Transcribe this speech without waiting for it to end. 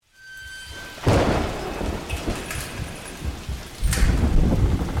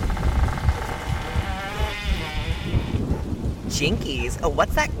Jinkies,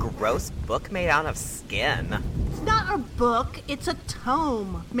 what's that gross book made out of skin? It's not a book, it's a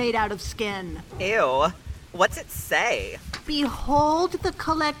tome made out of skin. Ew. What's it say? Behold the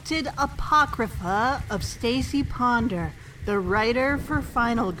collected apocrypha of Stacy Ponder, the writer for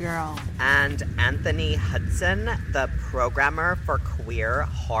Final Girl. And Anthony Hudson, the programmer for Queer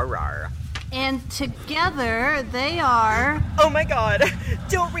Horror. And together they are... Oh my god!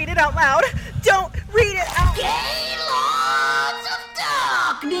 Don't read it out loud! Don't read it out Gaylords of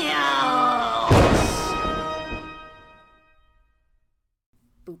Darkness!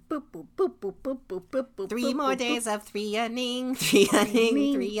 Boop, boop, boop, boop, boop, boop, boop, boop, boop, 3 more boop, days boop. of three-inning,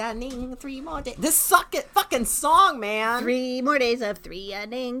 three-inning, 3 more days. This fucking song, man. 3 more days of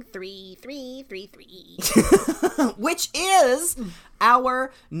three-inning, three. Which is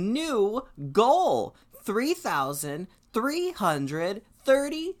our new goal.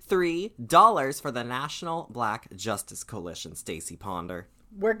 $3,333 for the National Black Justice Coalition, Stacy Ponder.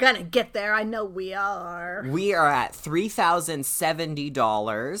 We're gonna get there, I know we are. We are at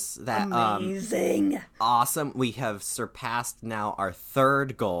 $3,070. That Amazing. Awesome. We have surpassed now our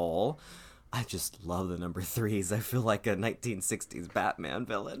third goal. I just love the number 3s. I feel like a 1960s Batman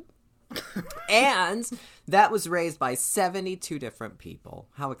villain. And that was raised by 72 different people.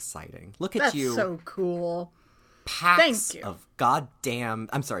 How exciting. Look at That's you. so cool. Packs Thank you. of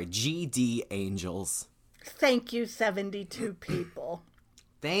GD angels. Thank you, 72 people.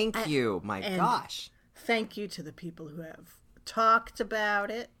 Thank you. My and- gosh. Thank you to the people who have talked about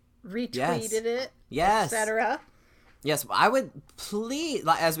it, retweeted it, Yes. etc. Yes, I would please,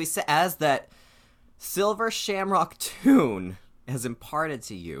 like, as we said, as that Silver Shamrock tune has imparted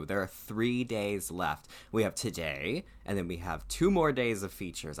to you, there are 3 days left. We have today, and then we have 2 more days of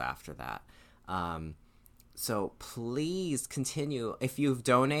features after that. So please continue. If you've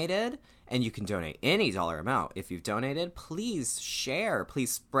donated, and you can donate any dollar amount. If you've donated, please share.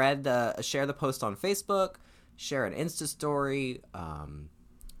 Please share the post on Facebook, share an Insta story,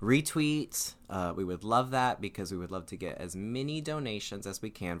 retweet. We would love that because we would love to get as many donations as we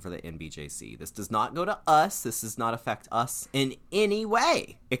can for the NBJC. This does not go to us. This does not affect us in any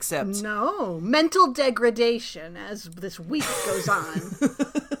way, except... No, mental degradation as this week goes on.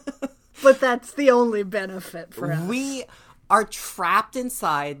 But that's the only benefit for us. We are trapped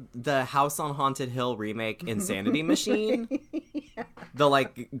inside the House on Haunted Hill remake Insanity Machine. Yeah. The,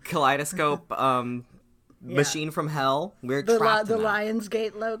 like, kaleidoscope machine from hell. We're trapped in the that.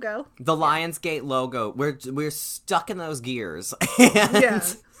 Lionsgate logo. The Lionsgate logo. We're stuck in those gears.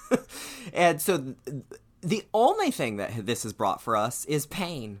 And, and so the only thing that this has brought for us is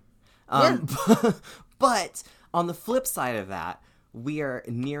pain. But on the flip side of that, we are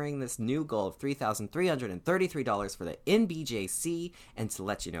nearing this new goal of $3,333 for the NBJC, and to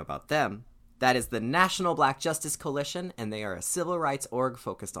let you know about them, that is the National Black Justice Coalition, and they are a civil rights org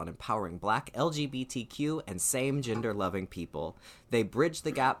focused on empowering Black, LGBTQ, and same-gender-loving people. They bridge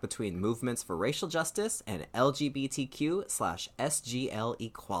the gap between movements for racial justice and LGBTQ/SGL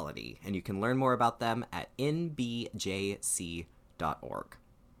equality, and you can learn more about them at nbjc.org.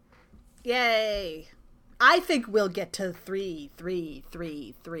 Yay! I think we'll get to 3. 3.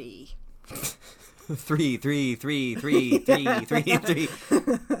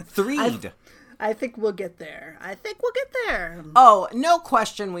 I think we'll get there. Oh, no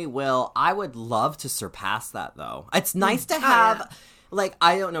question we will. I would love to surpass that, though. It's nice to have, like,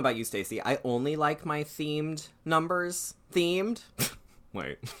 I don't know about you, Stacey. I only like my themed numbers. Themed?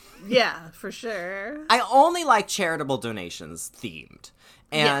 Wait. Yeah, for sure. I only like charitable donations themed.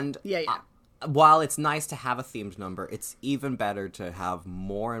 And while it's nice to have a themed number, it's even better to have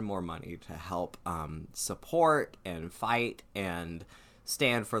more and more money to help support and fight and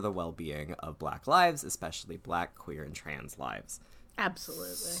stand for the well-being of Black lives, especially Black, queer, and trans lives.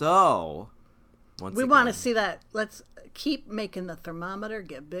 Absolutely. So, we want to see that. Let's keep making the thermometer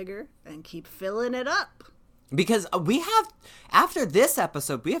get bigger and keep filling it up. Because we have, after this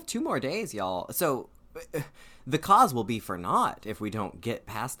episode, we have 2 more days, y'all. So, the cause will be for naught if we don't get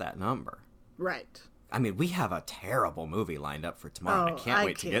past that number. Right. I mean, we have a terrible movie lined up for tomorrow. I can't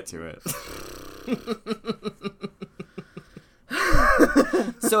wait to get to it.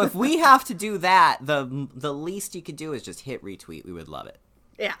 So if we have to do that, the least you could do is just hit retweet. We would love it.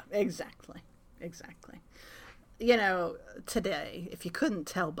 Yeah, exactly. You know, today, if you couldn't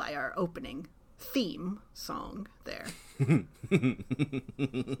tell by our opening theme song there,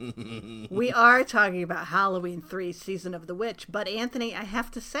 we are talking about Halloween 3 Season of the Witch. But Anthony, I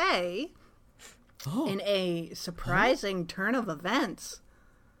have to say... in a surprising turn of events,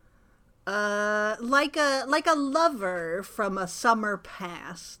 like a lover from a summer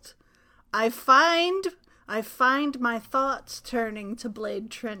past, I find I find my thoughts turning to Blade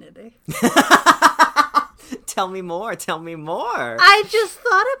Trinity. Tell me more. Tell me more. I just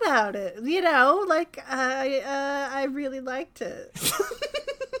thought about it. You know, like I really liked it.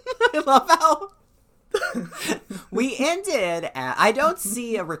 I love how we ended at. I don't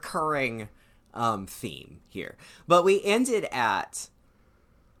see a recurring theme here, but we ended at.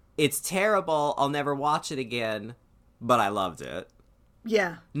 It's terrible. I'll never watch it again, but I loved it.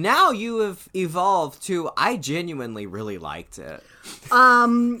 Yeah. Now you have evolved to I genuinely really liked it.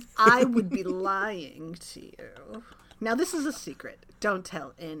 I would be lying to you. Now this is a secret. Don't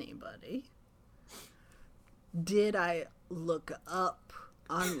tell anybody. Did I look up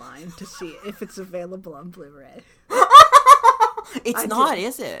online to see if it's available on Blu-ray? It's not,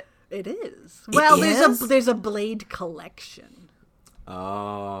 is it? It is. Well, is? there's a Blade collection.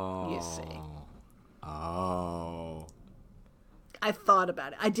 Oh. You see. Oh. I thought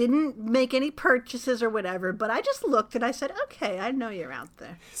about it. I didn't make any purchases or whatever, but I just looked and I said, okay, I know you're out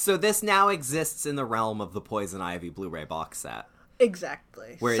there. So this now exists in the realm of the Poison Ivy Blu-ray box set.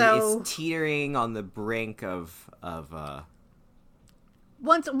 Exactly. Where so, it's teetering on the brink of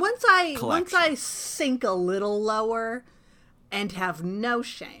once collection. I sink a little lower and have no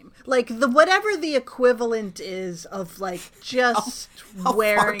shame, like whatever the equivalent is of like just how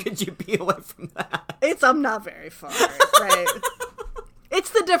wearing. far could you be away from that? I'm not very far, right?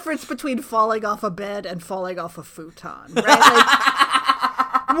 It's the difference between falling off a bed and falling off a futon, right?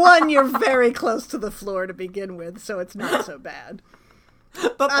 Like, one, you're very close to the floor to begin with, so it's not so bad.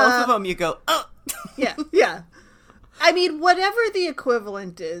 But both of them, you go, oh. Yeah. I mean, whatever the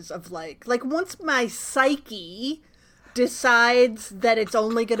equivalent is of like once my psyche decides that it's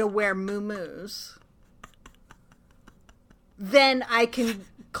only going to wear muumuus, then I can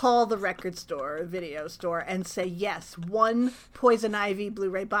call the record store or video store and say, yes, one Poison Ivy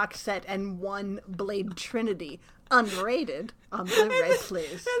Blu-ray box set and one Blade Trinity unrated on Blu-ray,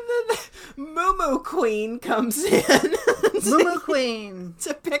 please. And then the Moo Queen comes in. Moo Queen.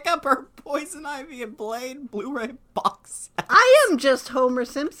 To pick up her Poison Ivy and Blade Blu-ray box set. I am just Homer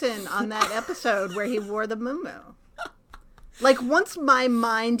Simpson on that episode where he wore the moo. Like, once my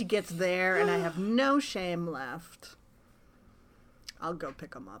mind gets there and I have no shame left, I'll go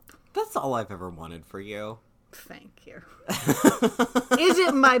pick them up. That's all I've ever wanted for you. Thank you. Is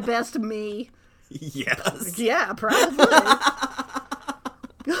it my best me? Yes. Yeah, probably.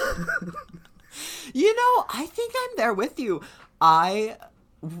 You know, I think I'm there with you.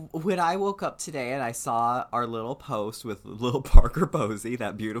 When I woke up today and I saw our little post with little Parker Posey,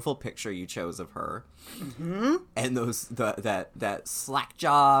 that beautiful picture you chose of her, and those that slack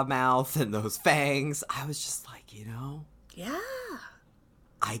jaw mouth and those fangs, I was just like, you know, Yeah.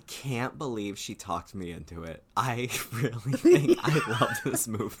 I can't believe she talked me into it. I really think I love this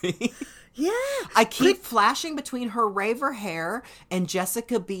movie. Yeah. I keep flashing between her raver hair and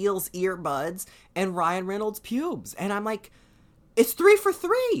Jessica Biel's earbuds and Ryan Reynolds' pubes, and I'm like, it's 3 for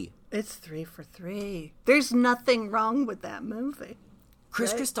 3. It's 3 for 3. There's nothing wrong with that movie.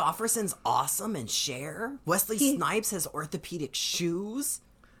 Chris Christopherson's awesome and Cher. Wesley Snipes has orthopedic shoes.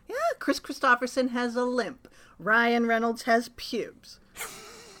 Yeah, Chris Christopherson has a limp. Ryan Reynolds has pubes.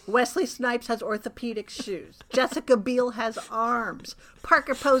 Wesley Snipes has orthopedic shoes. Jessica Biel has arms.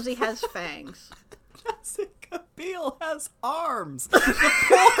 Parker Posey has fangs. Jessica Biel has arms. The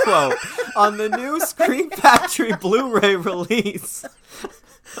pull quote on the new Scream Factory Blu-ray release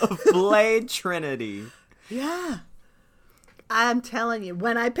of Blade Trinity. Yeah. I'm telling you,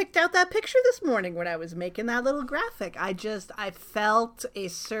 when I picked out that picture this morning when I was making that little graphic, I felt a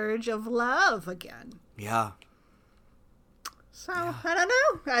surge of love again. Yeah. So, I don't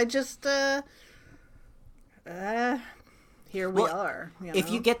know. I just, here we are. You know?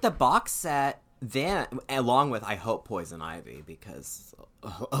 If you get the box set, then, along with, I hope, Poison Ivy, because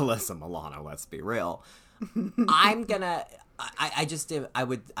Alyssa Milano, let's be real, I'm gonna,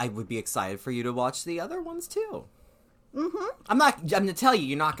 I would be excited for you to watch the other ones, too. Mm-hmm. I'm gonna tell you,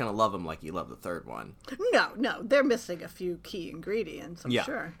 you're not gonna love them like you love the third one. No, they're missing a few key ingredients, I'm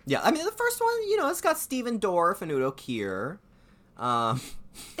sure. Yeah, I mean, the first one, you know, it's got Steven Dorff and Udo Kier.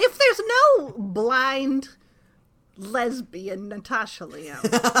 If there's no blind lesbian Natasha Lyonne,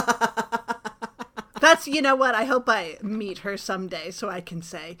 that's, you know what, I hope I meet her someday so I can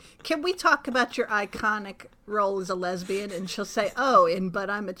say, can we talk about your iconic role as a lesbian? And she'll say, oh, But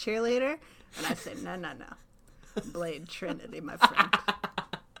I'm a Cheerleader? And I say, no. Blade Trinity, my friend.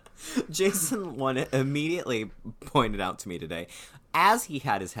 Jason immediately pointed out to me today, as he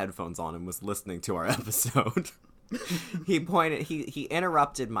had his headphones on and was listening to our episode, he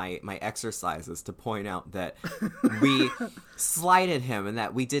interrupted my exercises to point out that we slighted him and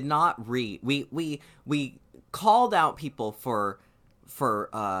that we did not read. We called out people for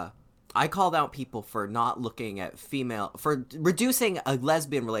I called out people for not looking at for reducing a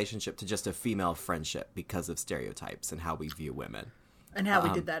lesbian relationship to just a female friendship because of stereotypes and how we view women. And how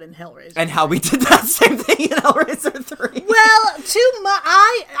we did that in Hellraiser. And how we did that same thing in Hellraiser 3. Well,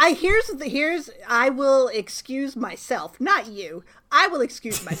 I will excuse myself, not you. I will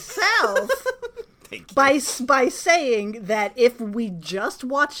excuse myself Thank you. by saying that if we just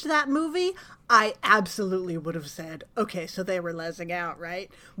watched that movie, I absolutely would have said, okay, so they were lesing out,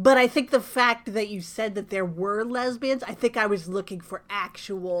 right? But I think the fact that you said that there were lesbians, I think I was looking for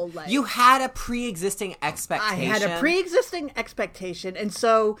actual, like... You had a pre-existing expectation. I had a pre-existing expectation, and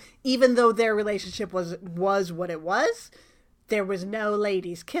so even though their relationship was what it was, there was no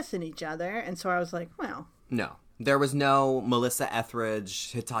ladies kissing each other, and so I was like, well... No. There was no Melissa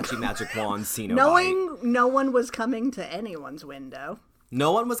Etheridge, Hitachi Magic Wand, Cenobite. Knowing no one was coming to anyone's window.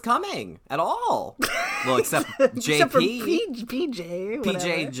 No one was coming at all. Well, except JP. Except for PJ.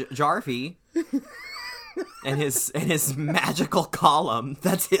 PJ Jarvie. and his magical column.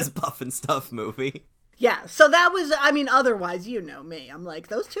 That's his Buff and Stuff movie. Yeah, so that was, I mean, otherwise, you know me. I'm like,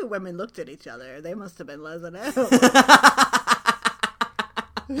 those two women looked at each other. They must have been lesing out.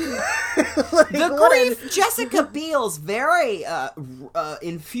 The grief, Jessica Biel's very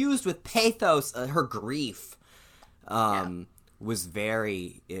infused with pathos. Her grief was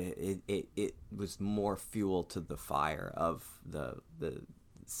very. It was more fuel to the fire of the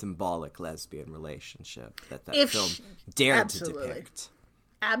symbolic lesbian relationship that film dared to depict.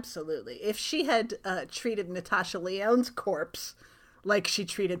 Absolutely. If she had treated Natasha Lyonne's corpse like she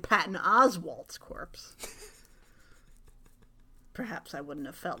treated Patton Oswalt's corpse, perhaps I wouldn't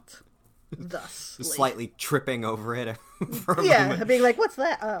have felt thus. Slightly tripping over it for a yeah, moment. being like, what's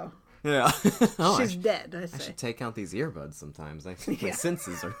that? Oh. Yeah. She's dead, I say. I should take out these earbuds sometimes. I think my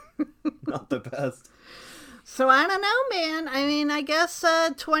senses are not the best. So I don't know, man. I mean, I guess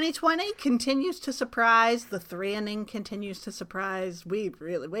 2020 continues to surprise. The 3 inning continues to surprise. We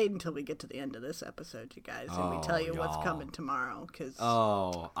really wait until we get to the end of this episode, you guys, and we tell you what's coming tomorrow. Cause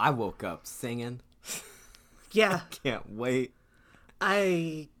I woke up singing. Yeah, Can't wait.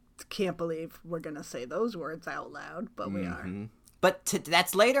 I can't believe we're gonna say those words out loud, but we are. But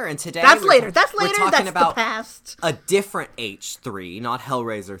that's later, and today That's later. We're That's talking about the past. a different H3, not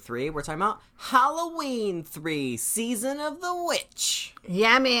Hellraiser 3. We're talking about Halloween 3, Season of the Witch.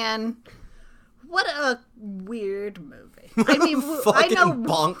 Yeah, man. What a weird movie. I mean, I Fucking know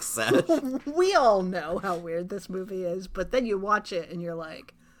bonk set. we all know how weird this movie is, but then you watch it and you're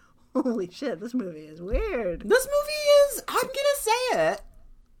like, holy shit, this movie is weird. This movie is, I'm gonna say it,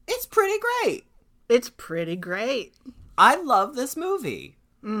 it's pretty great. It's pretty great. I love this movie.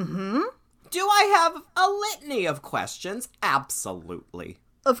 Mm-hmm. Do I have a litany of questions? Absolutely.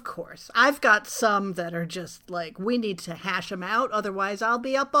 Of course. I've got some that are just like, we need to hash them out, otherwise I'll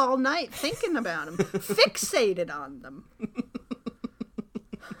be up all night thinking about them, fixated on them.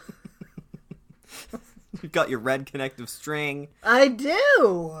 You've got your red connective string. I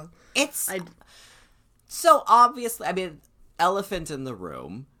do. So obviously, I mean, elephant in the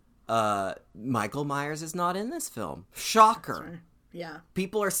room. Michael Myers is not in this film. Shocker. Yeah.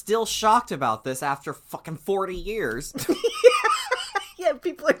 People are still shocked about this after fucking 40 years. Yeah,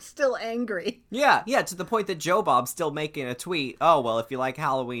 people are still angry. Yeah, to the point that Joe Bob's still making a tweet. Oh, well, if you like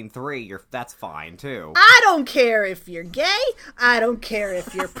Halloween 3, that's fine, too. I don't care if you're gay. I don't care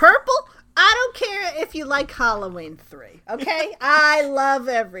if you're purple. I don't care if you like Halloween 3, okay? I love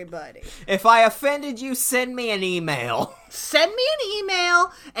everybody. If I offended you, send me an email. Send me an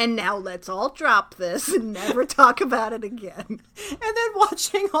email, and now let's all drop this and never talk about it again. And then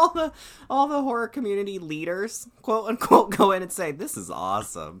watching all the horror community leaders, quote unquote, go in and say, this is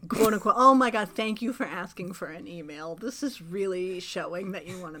awesome. Quote unquote, oh my god, thank you for asking for an email. This is really showing that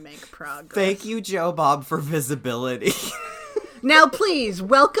you want to make progress. Thank you, Joe Bob, for visibility. Now, please,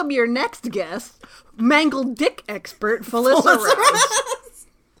 welcome your next guest, mangled dick expert, Felissa Rose.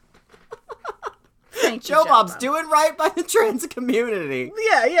 Thank you, Joe Bob's doing right by the trans community.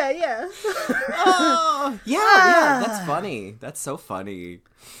 Yeah. Oh, yeah, that's funny. That's so funny.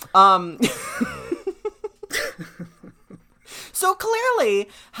 So clearly,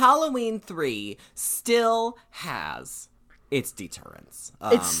 Halloween 3 still has its deterrence.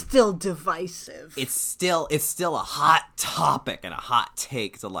 It's still divisive. It's still a hot topic and a hot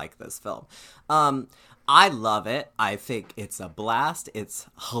take to like this film. I love it. I think it's a blast. It's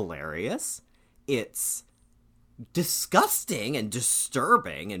hilarious. It's disgusting and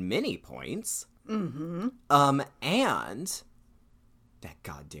disturbing in many points. And that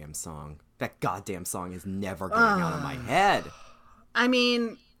goddamn song. That goddamn song is never getting out of my head. I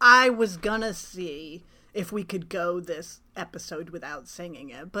mean, I was gonna see if we could go this episode without singing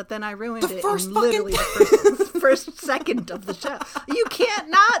it, but then I ruined it in literally the first second of the show. You can't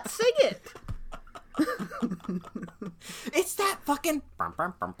not sing it. It's that fucking...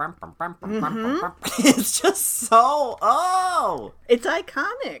 It's just so... Oh! It's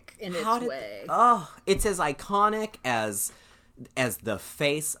iconic in its way. Oh, it's as iconic as the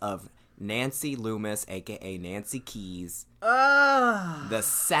face of Nancy Loomis, a.k.a. Nancy Keys. The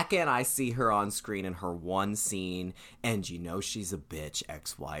second I see her on screen in her one scene, and you know she's a bitch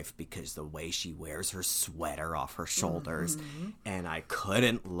ex-wife because the way she wears her sweater off her shoulders, and I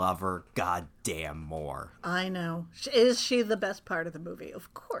couldn't love her goddamn more. I know. Is she the best part of the movie?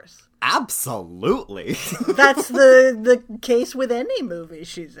 Of course. Absolutely. That's the case with any movie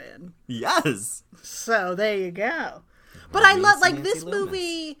she's in. Yes. So there you go. But I love, like, this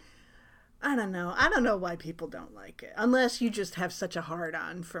movie... I don't know. I don't know why people don't like it. Unless you just have such a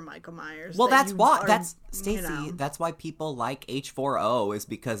hard-on for Michael Myers. Well, that's why. That's, Stacey, that's why people like H4O, is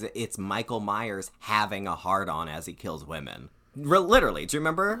because it's Michael Myers having a hard-on as he kills women. Literally. Do you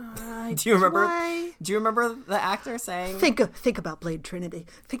remember? Do you remember the actor saying... Think about Blade Trinity.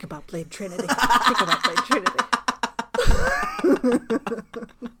 Think about Blade Trinity. Think about Blade Trinity.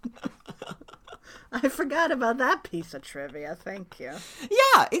 I forgot about that piece of trivia. Thank you.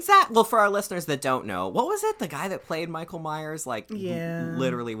 Yeah, exactly. Well, for our listeners that don't know, what was it? The guy that played Michael Myers,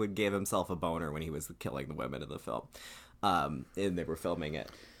 literally would give himself a boner when he was killing the women in the film. And they were filming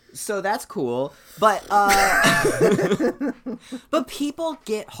it. So that's cool. But, but people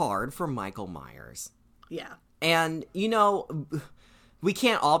get hard for Michael Myers. Yeah. And, you know... We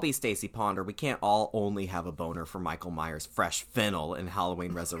can't all be Stacey Ponder. We can't all only have a boner for Michael Myers' fresh fennel in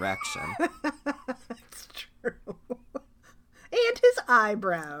Halloween Resurrection. That's true. And his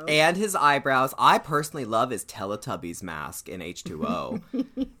eyebrows. I personally love his Teletubbies mask in H2O.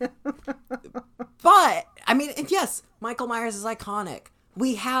 But, I mean, yes, Michael Myers is iconic.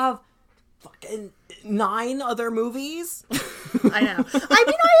 We have fucking 9 other movies. I know. I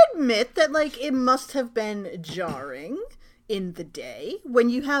mean, I admit that, like, it must have been jarring in the day when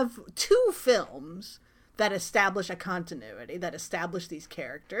you have 2 films that establish a continuity, that establish these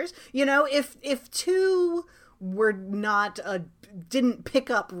characters. You know, if 2 were not didn't pick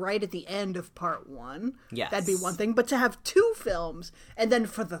up right at the end of part 1, yes, that'd be one thing. But to have 2 films and then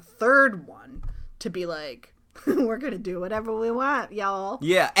for the third one to be like, we're gonna do whatever we want, y'all.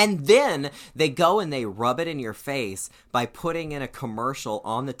 Yeah, and then they go and they rub it in your face by putting in a commercial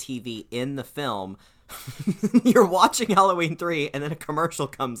on the TV in the film. You're watching Halloween 3, and then a commercial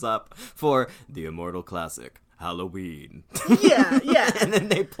comes up for the immortal classic, Halloween. Yeah, yeah. And then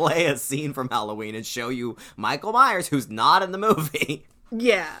they play a scene from Halloween and show you Michael Myers, who's not in the movie.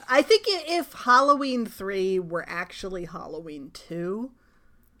 Yeah, I think if Halloween 3 were actually Halloween 2,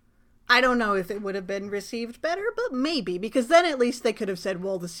 I don't know if it would have been received better, but maybe, because then at least they could have said,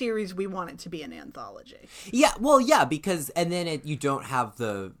 well, the series, we want it to be an anthology. Yeah, well, yeah, because, and then you don't have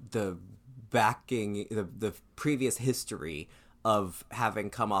the backing, the previous history of having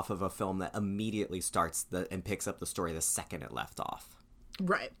come off of a film that immediately starts and picks up the story the second it left off.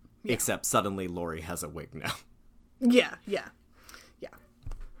 Right. Yeah. Except suddenly Laurie has a wig now. Yeah.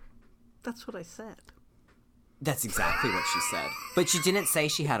 That's what I said. That's exactly what she said. But she didn't say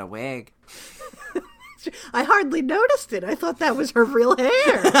she had a wig. I hardly noticed it. I thought that was her real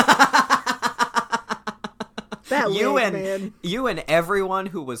hair. You and everyone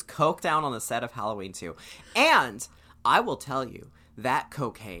who was coked down on the set of Halloween 2. And I will tell you, that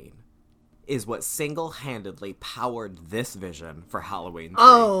cocaine is what single-handedly powered this vision for Halloween 3.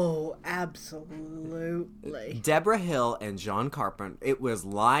 Oh, absolutely. Deborah Hill and John Carpenter, it was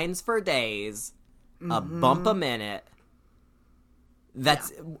lines for days, a bump a minute.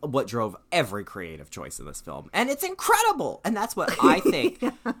 That's what drove every creative choice in this film. And it's incredible. And that's what I think.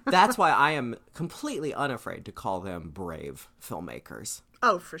 That's why I am completely unafraid to call them brave filmmakers.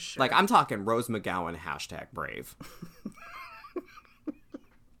 Oh, for sure. Like, I'm talking Rose McGowan #brave.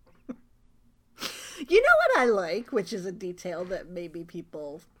 You know what I like, which is a detail that maybe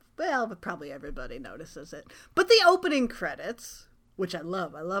people, well, but probably everybody notices it. But the opening credits, which I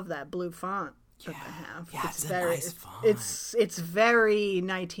love that blue font that they have. Yeah, it's very, a nice font. It's very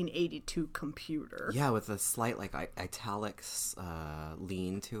 1982 computer. Yeah, with a slight, like, italics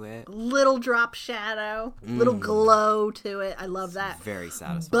lean to it. Little drop shadow, little glow to it. I love that. Very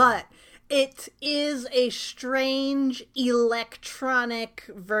satisfying. But it is a strange electronic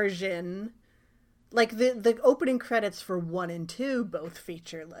version. Like, the opening credits for 1 and 2 both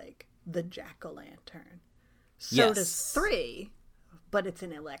feature, like, the jack-o'-lantern. So Yes. does 3, but it's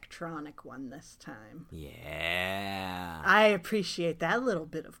an electronic one this time. Yeah. I appreciate that little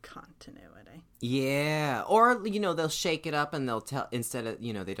bit of continuity. Yeah. Or, they'll shake it up and they'll tell, instead of,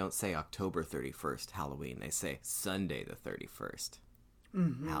 they don't say October 31st, Halloween. They say Sunday the 31st,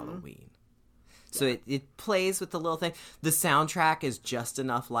 Halloween. So it plays with the little thing. The soundtrack is just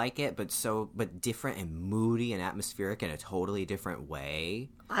enough like it, but different and moody and atmospheric in a totally different way.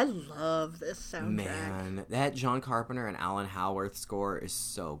 I love this soundtrack. Man, that John Carpenter and Alan Howarth score is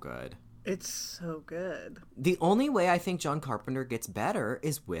so good. It's so good. The only way I think John Carpenter gets better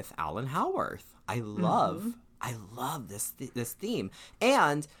is with Alan Howarth. I love this theme.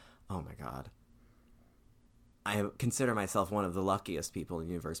 And, oh my God, I consider myself one of the luckiest people in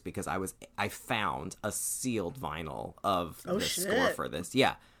the universe because I found a sealed vinyl of the score for this.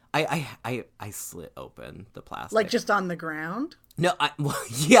 Yeah. I slit open the plastic. Like just on the ground? No,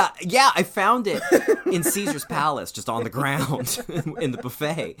 I found it in Caesar's Palace, just on the ground in the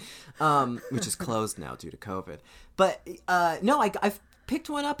buffet, which is closed now due to COVID. But no, I've picked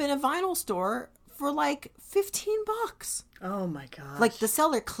one up in a vinyl store for like $15. Oh my gosh. Like the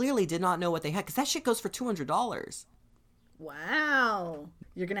seller clearly did not know what they had because that shit goes for $200. Wow.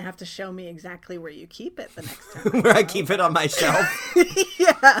 You're going to have to show me exactly where you keep it the next time. Where I keep it on my shelf.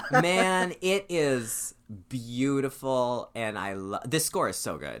 Yeah. Man, it is beautiful, and I love this score is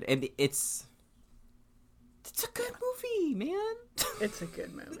so good. And it's a good movie, man. It's a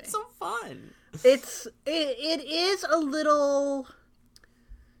good movie. It's so fun. It is a little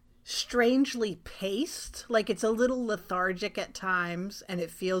strangely paced. Like it's a little lethargic at times, and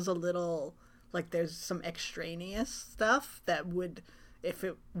it feels a little like there's some extraneous stuff that would, if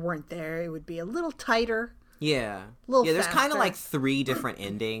it weren't there, it would be a little tighter. Yeah. Little there's kind of faster. like 3 different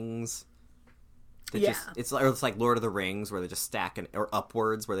endings. Yeah. It's like Lord of the Rings where they just stack or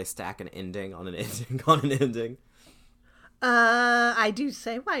Upwards where they stack an ending on an ending on an ending. I do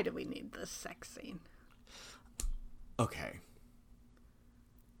say, why do we need this sex scene? Okay.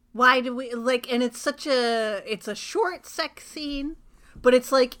 Why do we and it's a short sex scene, but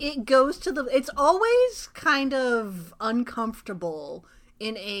it's like it goes to it's always kind of uncomfortable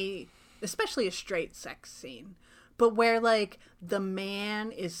especially a straight sex scene, but where like the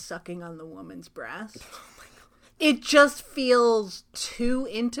man is sucking on the woman's breast. Oh my God. It just feels too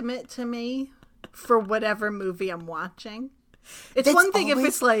intimate to me for whatever movie I'm watching. It's one thing if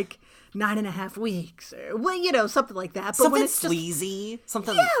it's like 9.5 weeks or something like that. But something when it's sleazy,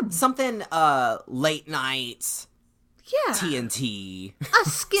 something late night, TNT, a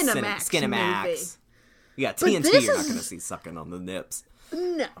Skinamax movie. Yeah, But TNT this you're not is- going to see sucking on the nips.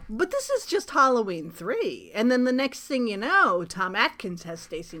 No, but this is just Halloween 3. And then the next thing you know, Tom Atkins has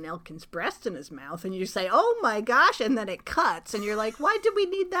Stacey Nelkin's breast in his mouth, and you say, oh my gosh, and then it cuts, and you're like, why did we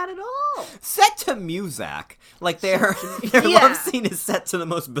need that at all? Set to Muzak. Like their Yeah. love scene is set to the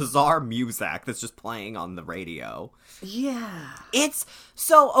most bizarre Muzak that's just playing on the radio. Yeah. It's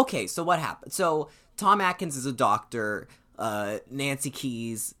so okay. So what happened? So Tom Atkins is a doctor. Nancy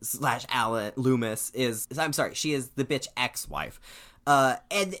Keys / Alan Loomis she is the bitch ex-wife.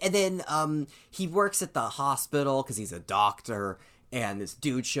 And then he works at the hospital because he's a doctor, and this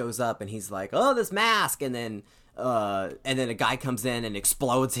dude shows up and he's like, oh, this mask, and then a guy comes in and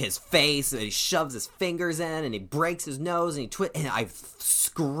explodes his face, and he shoves his fingers in, and he breaks his nose, and and I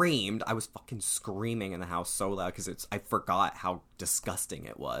screamed. I was fucking screaming in the house so loud because I forgot how disgusting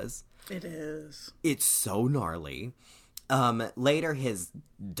it was. It is. It's so gnarly. Later, his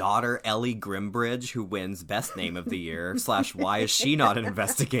daughter, Ellie Grimbridge, who wins Best Name of the Year / Why Is She Not an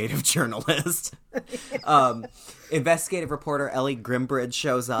Investigative Journalist? Investigative reporter Ellie Grimbridge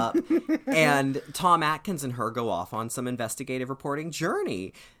shows up, and Tom Atkins and her go off on some investigative reporting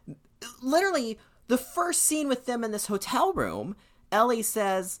journey. Literally, the first scene with them in this hotel room, Ellie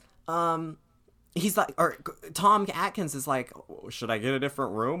says, he's like, or Tom Atkins is like, should I get a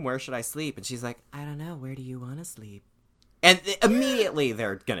different room? Where should I sleep? And she's like, I don't know. Where do you want to sleep? And immediately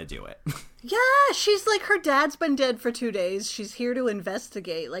they're gonna do it. Yeah, she's like, her dad's been dead for 2 days. She's here to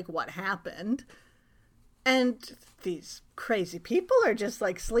investigate, like, what happened. And these crazy people are just,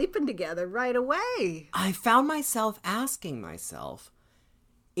 like, sleeping together right away. I found myself asking myself,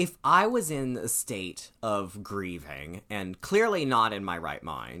 if I was in a state of grieving, and clearly not in my right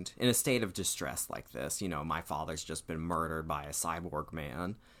mind, in a state of distress like this, my father's just been murdered by a cyborg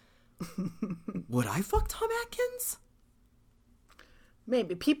man, would I fuck Tom Atkins?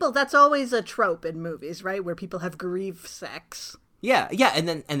 Maybe. That's always a trope in movies, right? Where people have grief sex. Yeah, and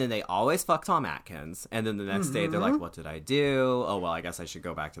then they always fuck Tom Atkins, and then the next day they're like, what did I do? Oh, well, I guess I should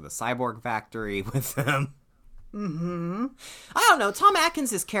go back to the cyborg factory with him. Mm-hmm. I don't know. Tom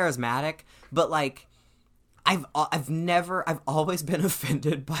Atkins is charismatic, but like, I've always been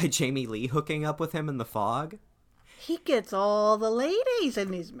offended by Jamie Lee hooking up with him in The Fog. He gets all the ladies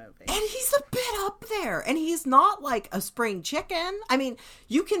in these movies. And he's a bit up there, and he's not like a spring chicken. I mean,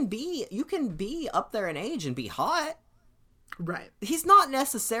 you can be up there in age and be hot. Right. He's not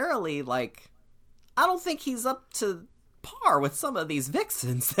necessarily like, I don't think he's up to par with some of these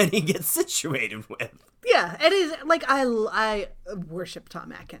vixens that he gets situated with. Yeah, it is like I worship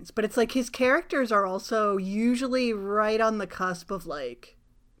Tom Atkins, but it's like his characters are also usually right on the cusp of like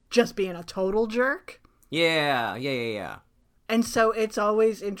just being a total jerk. Yeah. And so it's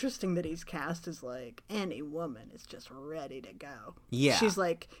always interesting that he's cast as like any woman is just ready to go. Yeah. She's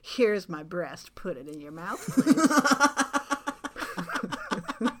like, here's my breast, put it in your mouth, please.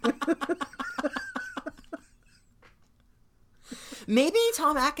 Maybe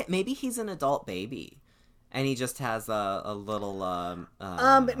Tom Atkins, maybe he's an adult baby. And he just has a little...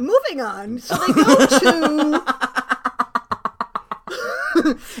 Moving on. So they go to...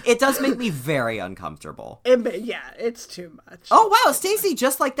 It does make me very uncomfortable. Yeah, it's too much. Oh, wow, Stacey,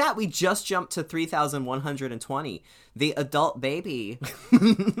 just like that, we just jumped to 3,120. The adult baby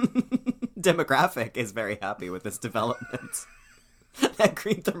demographic is very happy with this development. That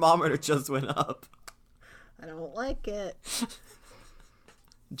green thermometer just went up. I don't like it.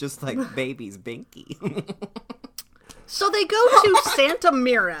 Just like baby's binky. So they go to Santa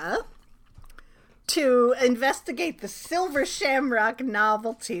Mira to investigate the Silver Shamrock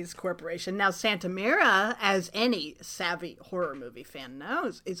Novelties Corporation. Now, Santa Mira, as any savvy horror movie fan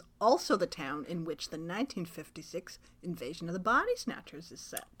knows, is also the town in which the 1956 Invasion of the Body Snatchers is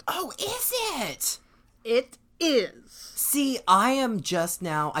set. Oh, is it? It is. See, I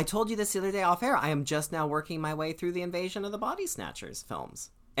told you this the other day off air, I am just now working my way through the Invasion of the Body Snatchers films.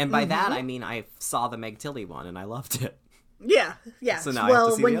 And by that, I mean I saw the Meg Tilly one and I loved it. Yeah. So now I have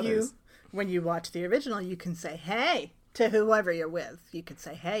to see the others. When you watch the original, you can say, hey, to whoever you're with. You can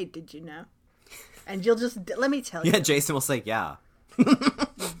say, hey, did you know? And you'll just, let me tell you. Yeah, Jason will say, yeah.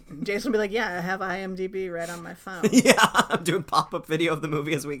 Jason will be like, yeah, I have IMDb right on my phone. Yeah, I'm doing pop-up video of the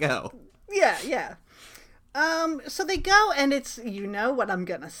movie as we go. Yeah. So they go, and it's, you know what I'm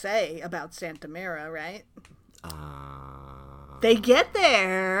gonna say about Santa Mira, right? They get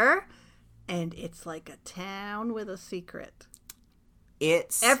there, and it's like a town with a secret.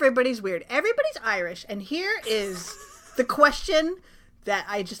 Everybody's weird. Everybody's Irish. And here is the question that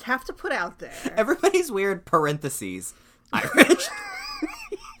I just have to put out there. Everybody's weird, parentheses, Irish.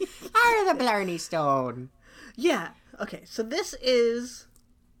 Are the Blarney Stone. Yeah. Okay, so this is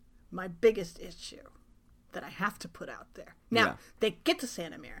my biggest issue that I have to put out there. Now, They get to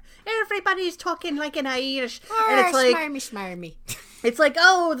Santa Mira. Everybody's talking like an Irish. And it's like, smarmy. It's like,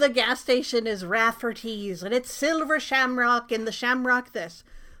 oh, the gas station is Rafferty's, and it's Silver Shamrock, and the Shamrock this.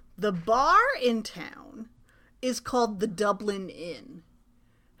 The bar in town is called the Dublin Inn.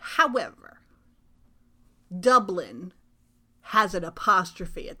 However, Dublin has an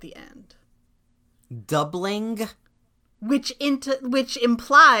apostrophe at the end. Doubling? Which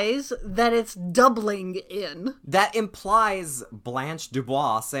implies that it's doubling in. That implies Blanche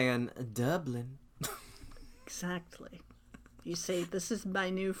Dubois saying, Dublin. Exactly. You say, this is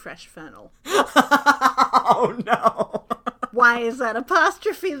my new fresh fennel. Oh, no. Why is that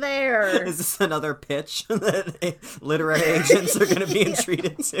apostrophe there? Is this another pitch that literary agents are going to be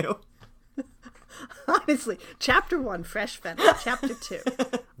entreated to? Honestly, chapter 1, fresh fennel. Chapter 2,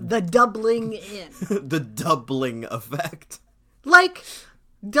 the doubling in. The doubling effect. Like,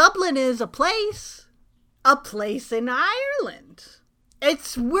 Dublin is a place in Ireland.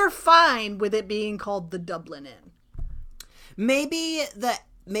 We're fine with it being called the Dublin Inn. Maybe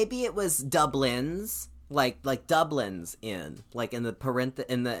it was Dublin's, like Dublin's Inn, like in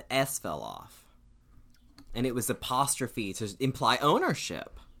the S fell off, and it was apostrophe to imply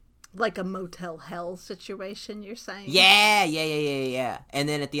ownership. Like a Motel Hell situation, you're saying? Yeah. And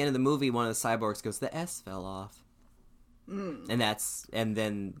then at the end of the movie, one of the cyborgs goes, "The S fell off," and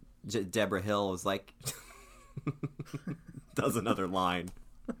then Deborah Hill was like, does another line.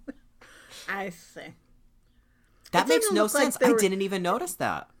 I see. That makes no sense. I didn't even notice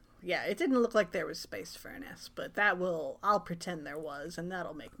that. Yeah, it didn't look like there was space for an S, but I'll pretend there was, and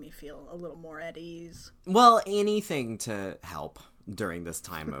that'll make me feel a little more at ease. Well, anything to help during this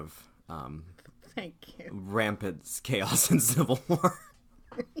time of Thank you. Rampant chaos and civil war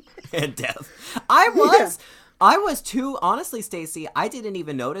and death. I was too, honestly, Stacey, I didn't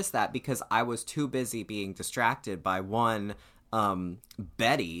even notice that because I was too busy being distracted by one,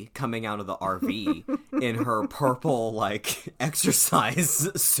 Betty coming out of the RV in her purple, like, exercise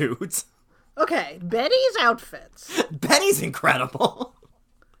suit. Okay, Betty's outfits. Betty's incredible.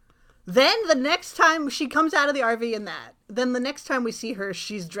 Then the next time she comes out of the RV in that, then the next time we see her,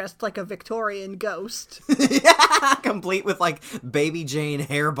 she's dressed like a Victorian ghost. Yeah, complete with like Baby Jane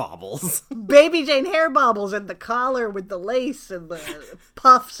hair baubles. Baby Jane hair baubles and the collar with the lace and the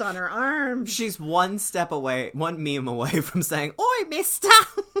puffs on her arms. She's one meme away from saying, "Oi, mister!"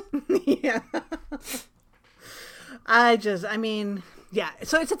 Yeah. Yeah.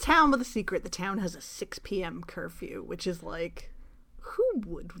 So it's a town with a secret. The town has a 6 p.m. curfew, which is like, who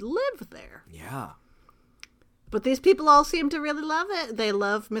would live there? Yeah. But these people all seem to really love it. They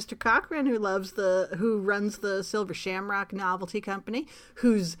love Mr. Cochran, who runs the Silver Shamrock Novelty Company,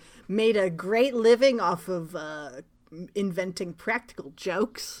 who's made a great living off of inventing practical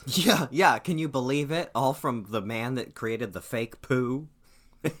jokes. Yeah. Can you believe it? All from the man that created the fake poo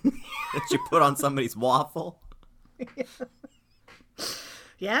that you put on somebody's waffle.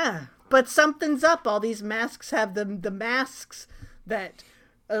 Yeah. But something's up. All these masks have the masks that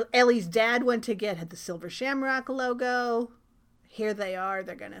Ellie's dad went to get had the Silver Shamrock logo. Here they are.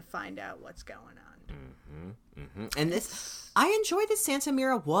 They're going to find out what's going on. Mm-hmm. And I enjoyed that Santa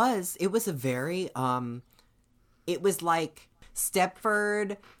Mira it was a very, it was like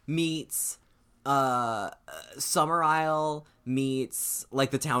Stepford meets, Summer Isle meets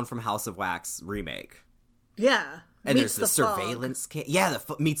like the Town from House of Wax remake. Yeah. And there's the fog. surveillance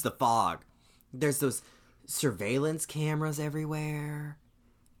meets the fog. There's those surveillance cameras everywhere.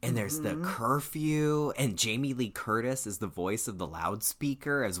 And there's the curfew, and Jamie Lee Curtis is the voice of the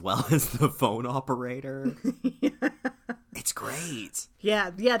loudspeaker as well as the phone operator. It's great. Yeah,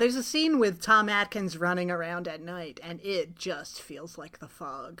 there's a scene with Tom Atkins running around at night, and it just feels like the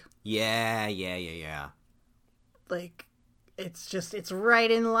fog. Yeah. Like, it's right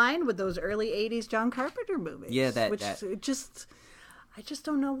in line with those early 80s John Carpenter movies. Yeah, I just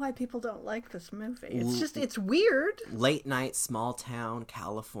don't know why people don't like this movie. It's weird. Late night, small town,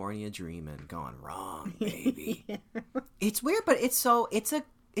 California dreaming gone wrong, baby. Yeah. It's weird, but it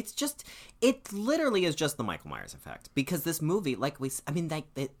literally is just the Michael Myers effect. Because this movie,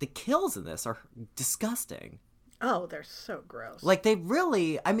 the kills in this are disgusting. Oh, they're so gross. Like,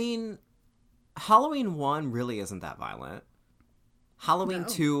 Halloween 1 really isn't that violent. Halloween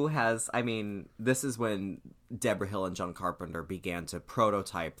 2 has, this is when Deborah Hill and John Carpenter began to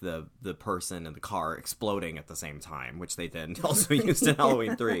prototype the person in the car exploding at the same time, which they then also used in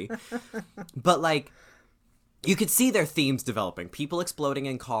Halloween 3. But, like, you could see their themes developing. People exploding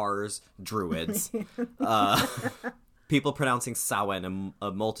in cars, druids, people pronouncing Samhain in a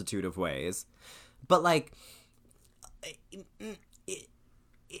multitude of ways. But, like,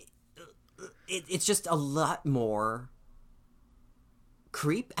 it's just a lot more...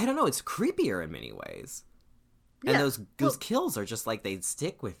 I don't know, it's creepier in many ways. And those kills are just like, they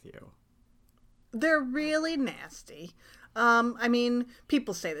stick with you. They're really nasty.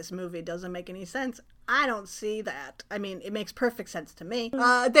 People say this movie doesn't make any sense. I don't see that. It makes perfect sense to me.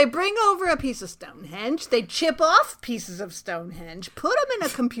 They bring over a piece of Stonehenge. They chip off pieces of Stonehenge, put them in a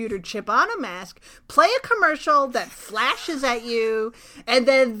computer chip on a mask, play a commercial that flashes at you, and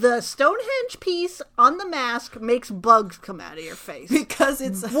then the Stonehenge piece on the mask makes bugs come out of your face. Because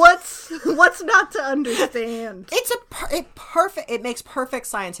it's... What's not to understand? It makes perfect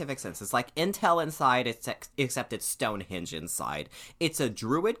scientific sense. It's like Intel inside, except it's Stonehenge inside. It's a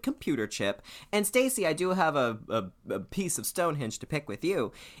druid computer chip, and Stacey, I do have a piece of Stonehenge to pick with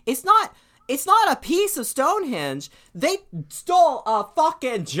you. It's not a piece of Stonehenge. They stole a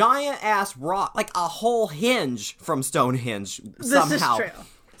fucking giant ass rock, like a whole hinge from Stonehenge somehow. This is true.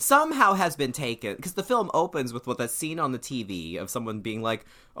 Somehow has been taken, because the film opens with a scene on the TV of someone being like,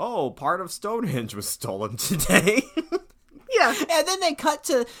 "Oh, part of Stonehenge was stolen today." Yeah. And then they cut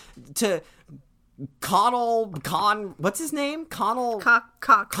to what's his name? Connell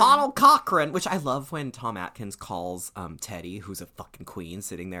Cochran, which I love when Tom Atkins calls Teddy, who's a fucking queen,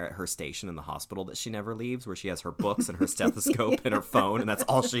 sitting there at her station in the hospital that she never leaves, where she has her books and her stethoscope and her phone, and that's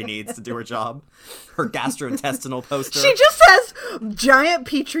all she needs to do her job. Her gastrointestinal poster. She just has giant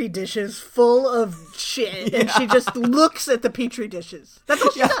petri dishes full of shit, and she just looks at the petri dishes. That's all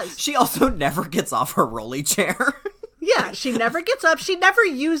she does. She also never gets off her rolly chair. Yeah, she never gets up. She never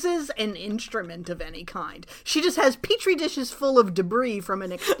uses an instrument of any kind. She just has petri dishes full of debris from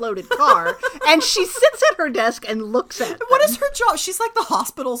an exploded car, and she sits at her desk and looks at them. What is her job? She's like the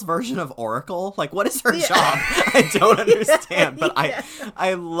hospital's version of Oracle. Like, what is her job? I don't understand, but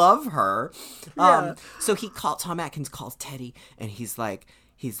I love her. So Tom Atkins calls Teddy, and he's like,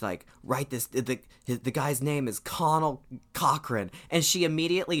 write this. The guy's name is Connell Cochran, and she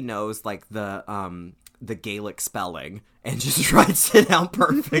immediately knows like the the Gaelic spelling and just writes it out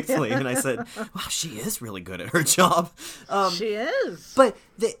perfectly. And I said, wow, she is really good at her job. She is. But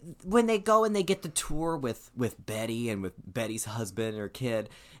when they go and they get the tour with Betty and with Betty's husband or kid,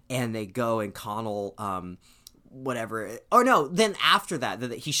 and they go and Connell, whatever. Oh no! Then after that,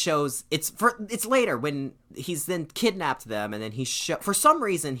 he shows it's later when he's then kidnapped them, and then for some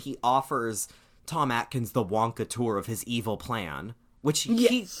reason he offers Tom Atkins the Wonka tour of his evil plan, which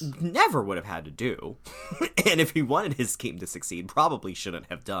he never would have had to do, and if he wanted his scheme to succeed, probably shouldn't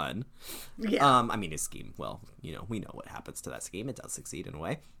have done. Yeah. I mean, his scheme. Well, we know what happens to that scheme. It does succeed in a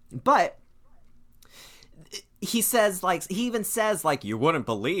way, but. He says, he even says, you wouldn't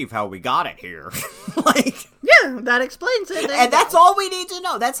believe how we got it here. Yeah, that explains it. And that's all we need to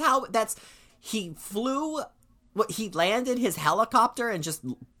know. He landed his helicopter and just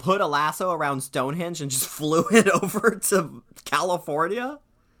put a lasso around Stonehenge and just flew it over to California?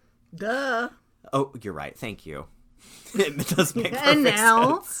 Duh. Oh, you're right. Thank you. It does make perfect And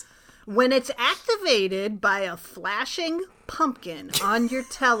now, sense. when it's activated by a flashing pumpkin on your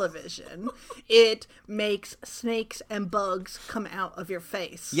television, it makes snakes and bugs come out of your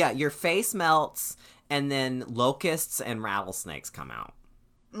face. Yeah, your face melts, and then locusts and rattlesnakes come out.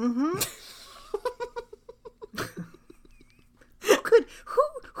 Mm-hmm.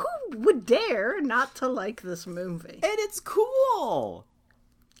 Who would dare not to like this movie? And it's cool.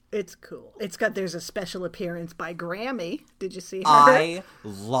 It's cool. There's a special appearance by Grammy. Did you see her? I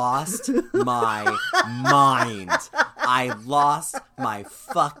lost my mind. I lost my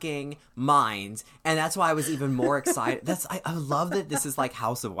fucking mind. And that's why I was even more excited. I love that this is like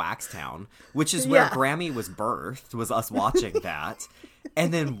House of Waxtown, which is where Grammy was birthed, was us watching that.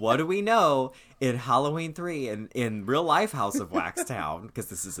 And then what do we know in Halloween 3 and in real life House of Waxtown, because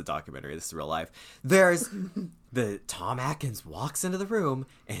this is a documentary, this is real life, there's Tom Atkins walks into the room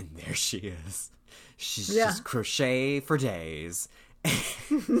and there she is. She's just crochet for days. I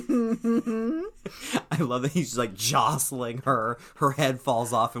love that he's like jostling her. Her head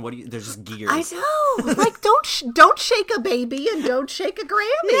falls off, and there's just gears. I know. Don't shake a baby and don't shake a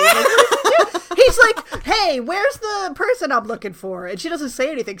Grammy. Yeah. He's like, hey, where's the person I'm looking for? And she doesn't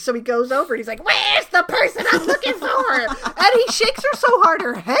say anything, so he goes over and he's like, where's the person I'm looking for? And he shakes her so hard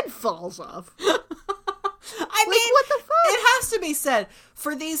her head falls off. I mean, what the fuck? It has to be said,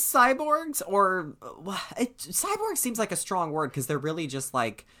 for these cyborgs, cyborg seems like a strong word, because they're really just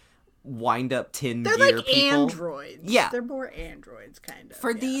like wind-up tin gear They're like people. Androids. Yeah. They're more androids, kind of.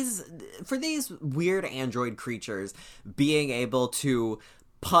 For these weird android creatures being able to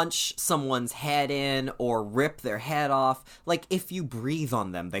punch someone's head in or rip their head off, like, if you breathe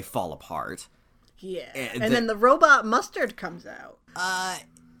on them, they fall apart. Yeah. And then the robot mustard comes out.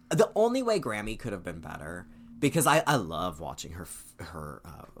 The only way Grammy could have been better, because I love watching her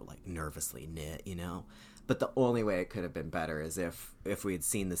like nervously knit, but the only way it could have been better is if we had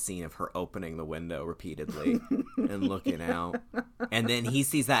seen the scene of her opening the window repeatedly and looking out, and then he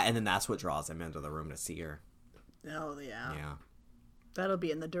sees that, and then that's what draws him into the room to see her. Oh yeah. Yeah. That'll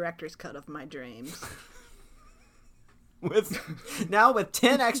be in the director's cut of my dreams. With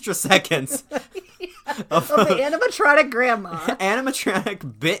 10 extra seconds of the animatronic grandma.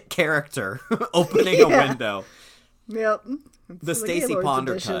 Animatronic bit character opening a window. Yep. The Stacey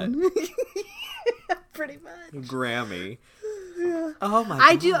Ponder cut. Pretty much. Grammy. Yeah. Oh my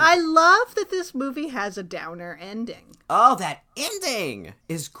god. I love that this movie has a downer ending. Oh, that ending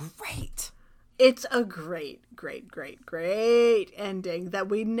is great. It's a great ending that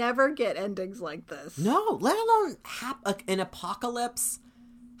we never get endings like this. No, let alone an apocalypse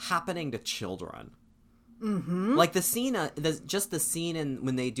happening to children. Mm-hmm. Like the scene, just the scene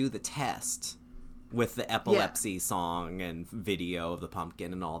when they do the test with the epilepsy song and video of the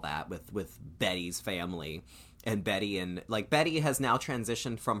pumpkin and all that with Betty's family. And Betty has now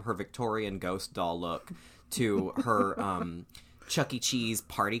transitioned from her Victorian ghost doll look to her Chuck E. Cheese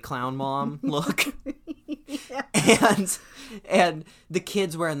party clown mom look. And the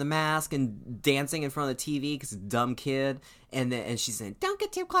kid's wearing the mask and dancing in front of the TV because it's a dumb kid. And she's saying, don't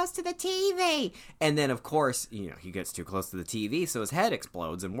get too close to the TV. And then, of course, he gets too close to the TV, so his head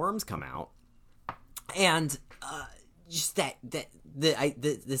explodes and worms come out. And just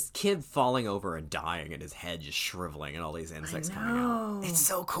this kid falling over and dying and his head just shriveling and all these insects coming out. It's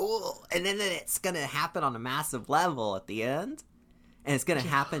so cool. And then it's going to happen on a massive level at the end. And it's going to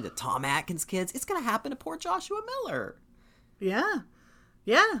happen to Tom Atkins' kids. It's going to happen to poor Joshua Miller. Yeah.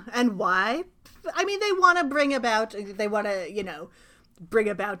 Yeah. And why? I mean, they want to bring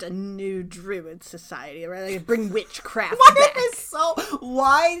about a new druid society, right? Like bring witchcraft back.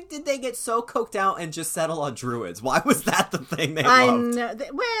 Why did they get so coked out and just settle on druids? Why was that the thing they I loved? know.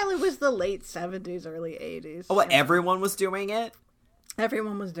 Well, it was the late 70s, early 80s. Oh, what, everyone was doing it?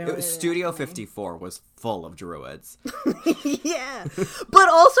 Everyone was doing it. Studio 54 was full of druids. Yeah. But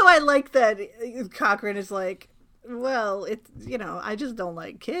also I like that Cochrane is like, well, it's, I just don't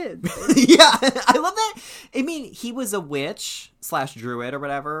like kids. Yeah, I love that. I mean, he was a witch / druid or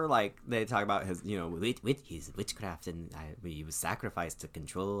whatever. Like, they talk about his, his witchcraft, and he was sacrificed to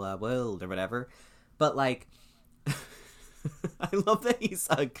control our world or whatever. But, like, I love that he's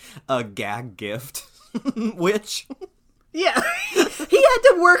a gag gift witch. Yeah. He had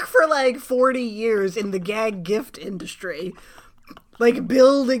to work for like 40 years in the gag gift industry, like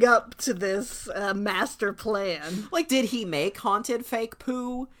building up to this master plan. Like, did he make haunted fake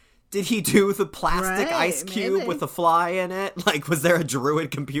poo? Did he do the plastic ice cube with a fly in it? Like, was there a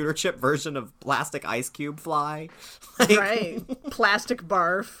druid computer chip version of plastic ice cube fly? Like, right. Plastic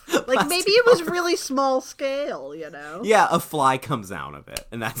barf. Like, maybe it was really small scale, Yeah, a fly comes out of it,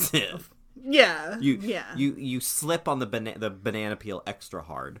 and that's it. Yeah. You slip on the banana peel extra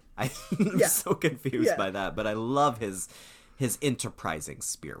hard. I'm so confused by that, but I love his enterprising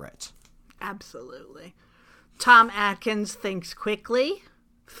spirit. Absolutely. Tom Atkins thinks quickly,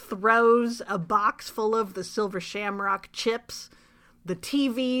 throws a box full of the Silver Shamrock chips, the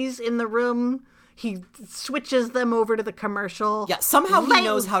TVs in the room. He switches them over to the commercial. Yeah, somehow he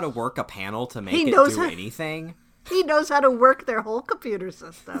knows how to work a panel to make it do anything. He knows how to work their whole computer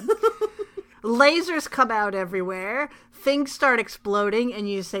system. Lasers come out everywhere. Things start exploding, and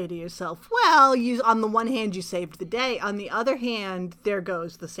you say to yourself, well, on the one hand, you saved the day. On the other hand, there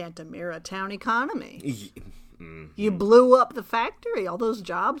goes the Santa Mira town economy. You blew up the factory. All those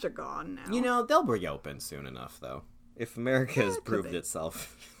jobs are gone now. They'll reopen soon enough, though. If America has proved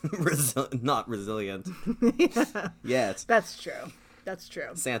itself not resilient yet. That's true.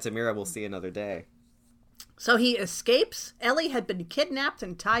 Santa Mira will see another day. So he escapes. Ellie had been kidnapped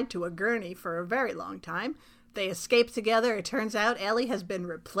and tied to a gurney for a very long time. They escape together. It turns out Ellie has been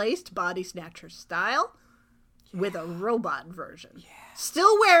replaced, body snatcher style, with a robot version. Yeah.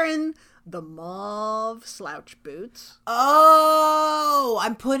 Still wearing the mauve slouch boots. Oh,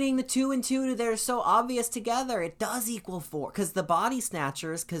 I'm putting the 2 and 2 they're so obvious together. It does equal 4. Because the body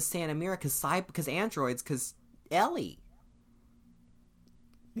snatchers, because Santa Mira, because androids, because Ellie.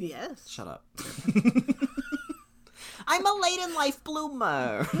 Yes. Shut up. I'm a late in life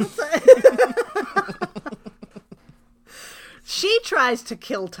bloomer. She tries to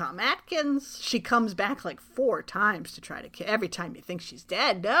kill Tom Atkins. She comes back like 4 times to try to kill. Every time you think she's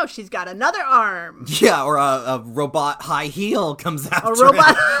dead, no, she's got another arm. Yeah, or a robot high heel comes after A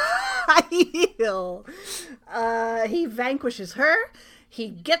robot high heel. He vanquishes her. He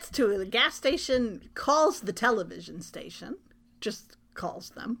gets to the gas station, calls the television station. Just calls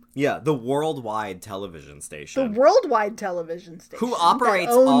them. Yeah, the worldwide television station. The worldwide television station. Who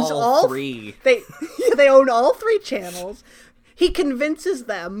operates all 3. They own all 3 channels. He convinces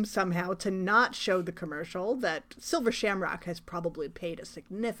them somehow to not show the commercial that Silver Shamrock has probably paid a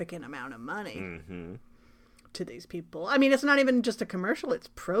significant amount of money to these people. I mean, it's not even just a commercial, it's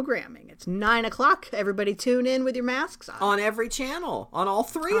programming. It's 9 o'clock. Everybody tune in with your masks on. On every channel. On all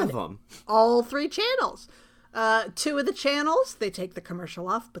 3 of them. All 3 channels. 2 of the channels, they take the commercial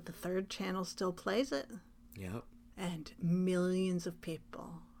off, but the 3rd channel still plays it. Yep. And millions of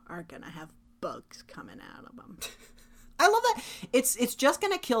people are going to have bugs coming out of them. I love that. It's just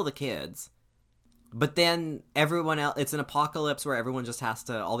going to kill the kids. But then everyone else, it's an apocalypse where everyone just has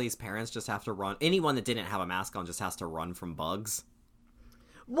to, all these parents just have to run. Anyone that didn't have a mask on just has to run from bugs.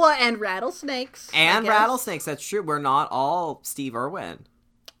 Well, and rattlesnakes. And rattlesnakes, that's true. We're not all Steve Irwin.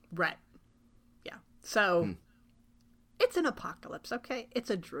 Right. Yeah. So, it's an apocalypse, okay?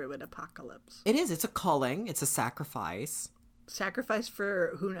 It's a druid apocalypse. It is. It's a culling. It's a sacrifice. Sacrifice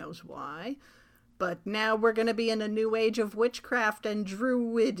for who knows why. But now we're going to be in a new age of witchcraft and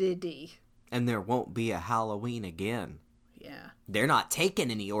druidity. And there won't be a Halloween again. Yeah. They're not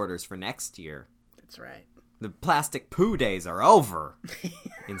taking any orders for next year. That's right. The plastic poo days are over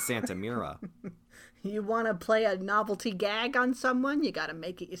in Santa Mira. You want to play a novelty gag on someone? You got to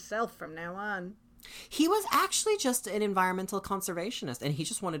make it yourself from now on. He was actually just an environmental conservationist, and he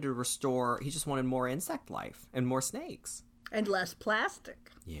just wanted to restore, he just wanted more insect life and more snakes. And less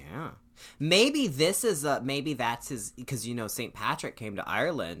plastic. Yeah. Maybe this is, maybe that's his, because, St. Patrick came to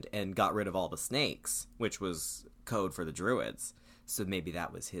Ireland and got rid of all the snakes, which was code for the Druids. So maybe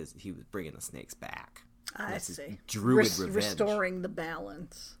that was he was bringing the snakes back. I see. Druid revenge. Restoring the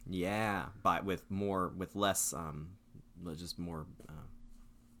balance. Yeah, but with less, just more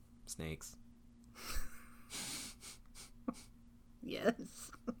snakes.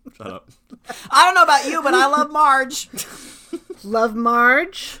 Yes. Shut up. I don't know about you, but I love Marge. Love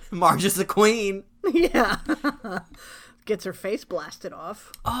Marge. Marge is the queen. Yeah. Gets her face blasted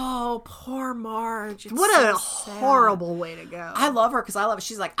off. Oh, poor Marge. It's What so a sad. horrible way to go. I love her because I love it.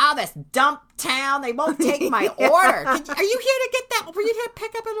 She's like, oh, this dump town. They won't take my order. Are you here to get that? Were you here to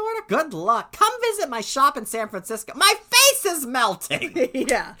pick up an order? Good luck. Come visit my shop in San Francisco. My face is melting.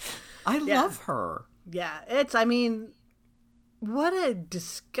 Yeah. I love her. Yeah. What a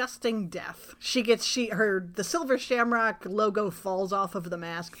disgusting death. The Silver Shamrock logo falls off of the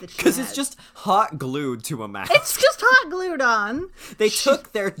mask that she Because has. it's just hot glued to a mask. It's just hot glued on. They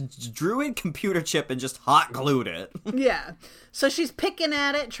took their druid computer chip and just hot glued it. Yeah. So she's picking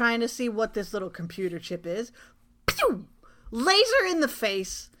at it, trying to see what this little computer chip is. Pew! Laser in the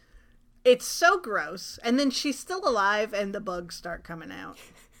face. It's so gross. And then she's still alive and the bugs start coming out.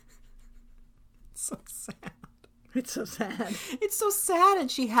 So sad. It's so sad. It's so sad.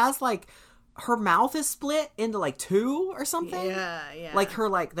 And she has like, her mouth is split into like two or something. Yeah. Like her,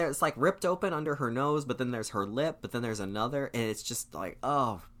 like, there's like ripped open under her nose, but then there's her lip, but then there's another. And it's just like,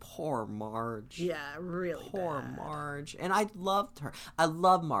 oh, poor Marge. Yeah, really Poor bad. Marge. And I loved her. I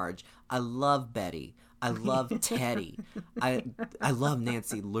love Marge. I love Betty. I love Teddy. I love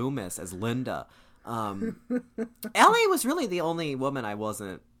Nancy Loomis as Linda. Ellie was really the only woman I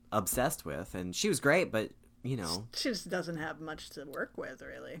wasn't obsessed with, and she was great, but you know, She just doesn't have much to work with,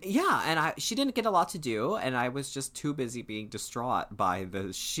 really. yeah, and she didn't get a lot to do, and I was just too busy being distraught by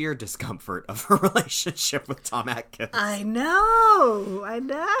the sheer discomfort of her relationship with Tom Atkins. I know.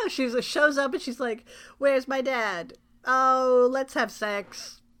 She shows up and she's like, "Where's my dad? Oh, let's have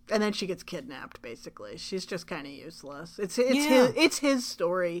sex." And then she gets kidnapped. Basically, she's just kind of useless. It's his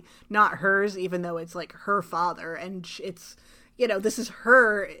story, not hers. Even though it's like her father, and it's this is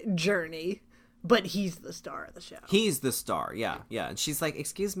her journey. But he's the star of the show. He's the star, yeah. And she's like,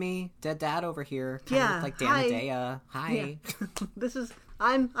 "Excuse me, dead dad over here." Kinda Yeah, look like hi. Danadea. Hi. Yeah.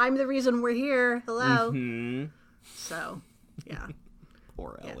 I'm the reason we're here. Hello. Hmm. So, yeah.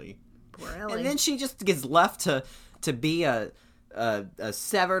 Poor Ellie. Poor Ellie. And then she just gets left to be a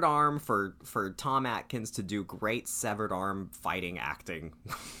severed arm for Tom Atkins to do great severed arm fighting acting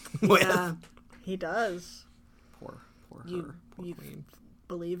with. Yeah, he does. Poor her. You Queen.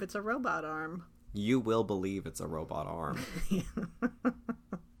 believe it's a robot arm. You will believe it's a robot arm.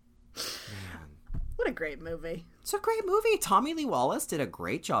 What a great movie. It's a great movie. Tommy Lee Wallace did a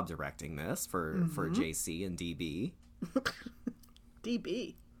great job directing this for JC and DB.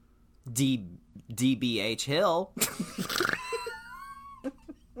 DB. DBH Hill.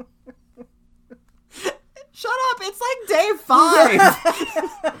 Shut up. It's like day 5.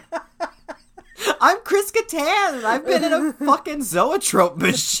 I'm Chris Kattan, and I've been in a fucking zoetrope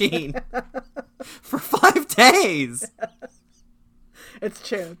machine for 5 days. It's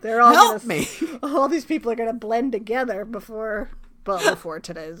true. They're all Help me. All these people are gonna blend together before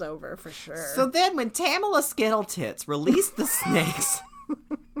today's over for sure. So then when Tamala Skittletits released the snakes...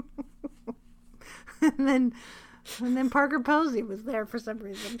 and then Parker Posey was there for some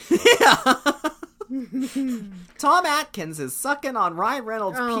reason. Yeah. Tom Atkins is sucking on Ryan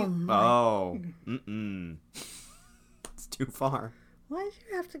Reynolds' It's too far. Why did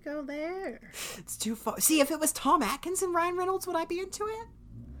you have to go there? It's too far. See, if it was Tom Atkins and Ryan Reynolds, would I be into it?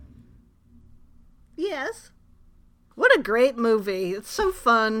 Yes. What a great movie. It's so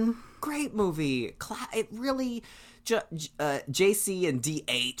fun. Great movie. It really... JC and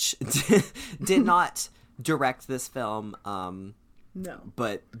DH did not direct this film. No.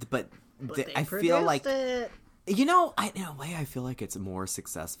 But They I feel like... it. You know, in a way, I feel like it's more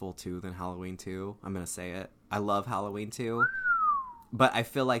successful, too, than Halloween 2. I'm going to say it. I love Halloween 2. But I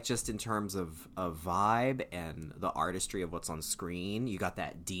feel like just in terms of vibe and the artistry of what's on screen, you got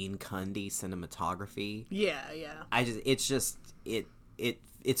that Dean Cundy cinematography. Yeah. I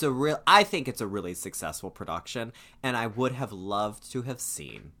think it's a really successful production, and I would have loved to have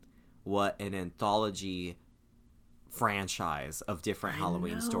seen what an anthology franchise of different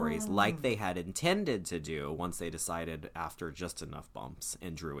Halloween stories like they had intended to do once they decided after just enough bumps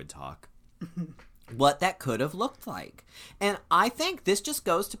in Druid Talk what that could have looked like. And I think this just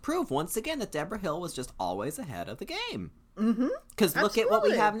goes to prove once again that Deborah Hill was just always ahead of the game. Because look at what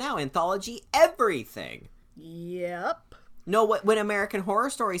we have now. Anthology everything. Yep. No, when American Horror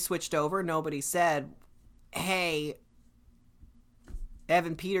Story switched over, nobody said, "Hey,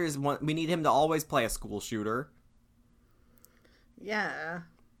 Evan Peters, we need him to always play a school shooter." Yeah.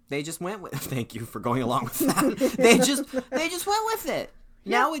 They just went with. Thank you for going along with that. They just went with it.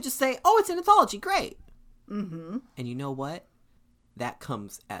 Now we just say, "Oh, it's an anthology, great." Mm-hmm. And you know what? that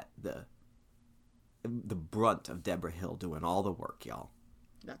comes at the brunt of Deborah Hill doing all the work, y'all.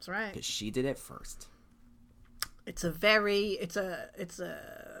 That's right. Because she did it first. It's a very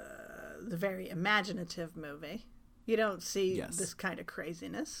imaginative movie. You don't see this kind of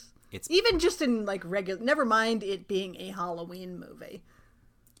craziness. It's even just in like regular. Never mind it being a Halloween movie.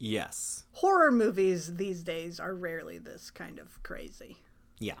 Yes. Horror movies these days are rarely this kind of crazy.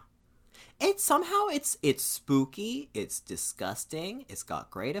 Yeah. It's spooky. It's disgusting. It's got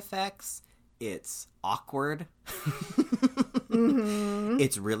great effects. It's awkward. Mm-hmm.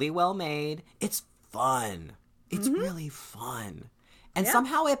 It's really well made. It's fun. It's really fun. And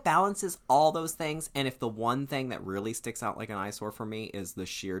somehow it balances all those things. And if the one thing that really sticks out like an eyesore for me is the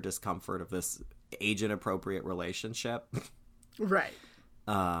sheer discomfort of this age-inappropriate relationship. Right.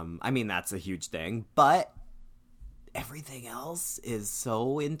 I mean, that's a huge thing. But everything else is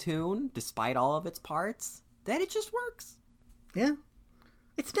so in tune, despite all of its parts, that it just works. Yeah.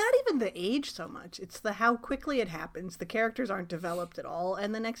 It's not even the age so much. It's the how quickly it happens. The characters aren't developed at all.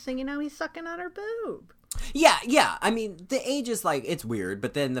 And the next thing you know, he's sucking on her boob. Yeah. I mean, the age is like, it's weird,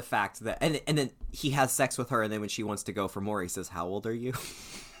 but then the fact that, and then he has sex with her, and then when she wants to go for more, he says, "How old are you?"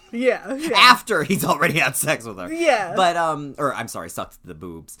 Yeah. After he's already had sex with her. Yeah. But, or I'm sorry, sucked the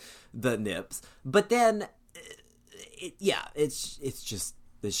boobs, the nips. But then, it's just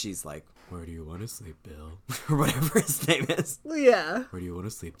that she's like, "Where do you want to sleep, Bill?" Or whatever his name is. Yeah. "Where do you want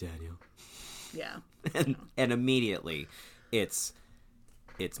to sleep, Daniel?" Yeah. And immediately, it's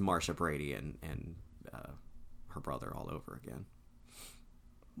Marsha Brady and her brother all over again.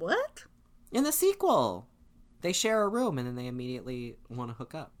 What? In the sequel, they share a room and then they immediately want to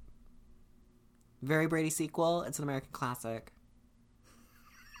hook up. Very Brady sequel. It's an American classic.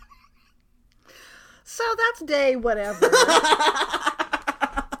 So that's day whatever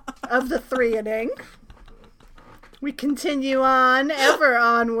of the 3 inning. We continue on, ever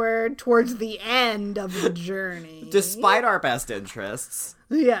onward, towards the end of the journey. Despite our best interests.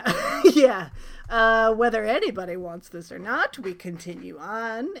 Yeah, yeah. Whether anybody wants this or not, we continue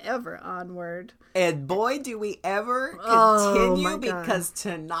on, ever onward. And boy, do we ever continue, Oh, my God. because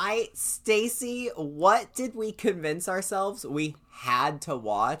tonight, Stacy, what did we convince ourselves we had to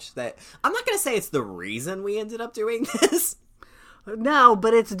watch? That I'm not going to say it's the reason we ended up doing this. No,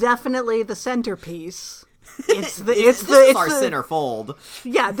 but it's definitely the centerpiece. It's the This is our centerfold.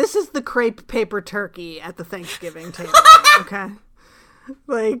 Yeah, this is the crepe paper turkey at the Thanksgiving table. Okay,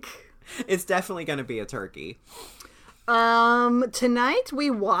 like It's definitely going to be a turkey. tonight we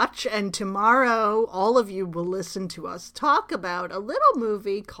watch, and tomorrow all of you will listen to us talk about a little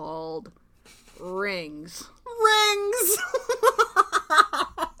movie called Rings. Rings!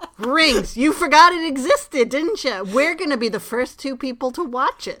 Rings. You forgot it existed, didn't you? We're going to be the first 2 people to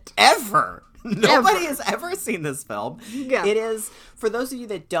watch it. Ever. Nobody has ever seen this film. Yeah. It is, for those of you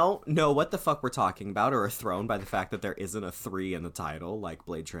that don't know what the fuck we're talking about or are thrown by the fact that there isn't a 3 in the title, like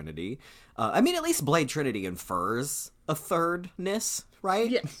Blade Trinity. I mean, at least Blade Trinity infers a thirdness, right?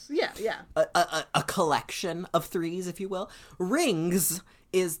 Yes. Yeah. A collection of 3s, if you will. Rings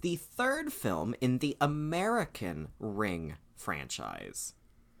is the 3rd film in the American Ring franchise,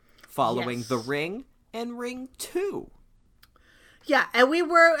 following Yes. The Ring and Ring 2. Yeah, and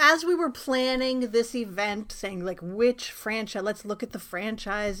as we were planning this event, saying, like, which franchise, let's look at the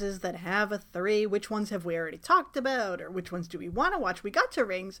franchises that have a 3, which ones have we already talked about, or which ones do we want to watch? We got to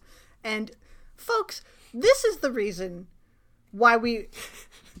Rings, and folks, this is the reason why we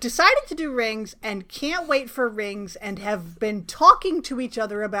decided to do Rings and can't wait for Rings and have been talking to each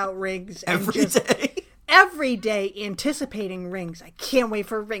other about Rings Every day. Every day anticipating Rings. I can't wait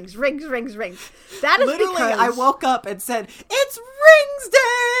for Rings. Rings. That is Literally, because I woke up and said, "It's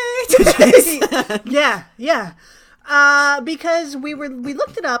Rings Day!" today." yeah. Because we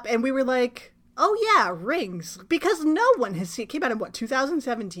looked it up and we were like, oh yeah, Rings. Because no one has seen it. Came out in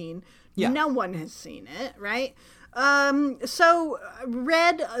 2017. Yeah. No one has seen it, right? So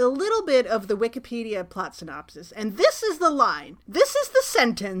read a little bit of the Wikipedia plot synopsis, and this is the line. This is the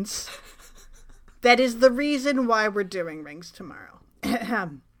sentence that is the reason why we're doing Rings tomorrow.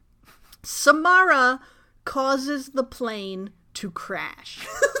 Samara causes the plane to crash.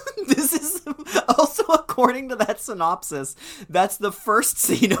 This is also, according to that synopsis, that's the first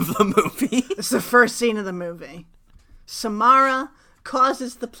scene of the movie. It's the first scene of the movie. Samara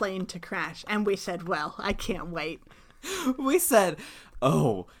causes the plane to crash. And we said, well, I can't wait. We said,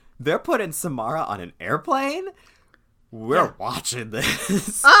 oh, they're putting Samara on an airplane? We're watching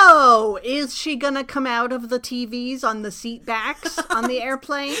this. Oh, is she gonna come out of the TVs on the seat backs on the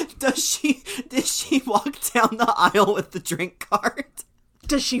airplane? Did she walk down the aisle with the drink cart?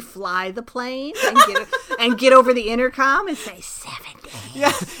 Does she fly the plane and get over the intercom and say 7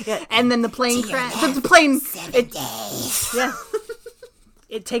 Yeah. And then the plane crash. The plane. 7 days. Yeah.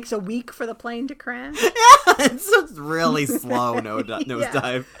 It takes a week for the plane to crash. It's a really slow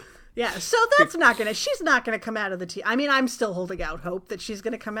nosedive. Yeah, so that's not gonna. She's not gonna come out of the. I mean, I'm still holding out hope that she's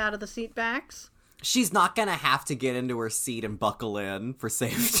gonna come out of the seat backs. She's not gonna have to get into her seat and buckle in for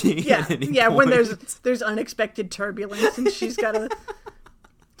safety. Yeah, at any yeah. When point. there's unexpected turbulence and she's gotta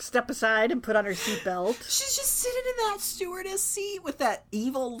step aside and put on her seatbelt. She's just sitting in that stewardess seat with that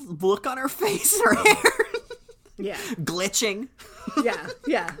evil look on her face, her hair Yeah, glitching.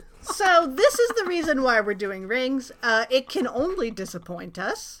 yeah. So this is the reason why we're doing rings. It can only disappoint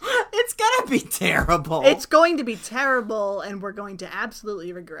us. It's gonna be terrible. It's going to be terrible, and we're going to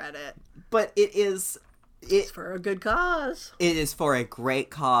absolutely regret it. But it's For a good cause. It is for a great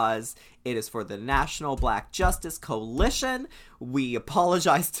cause. It is for the National Black Justice Coalition. We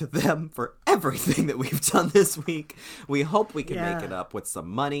apologize to them for everything that we've done this week. We hope we can make it up with some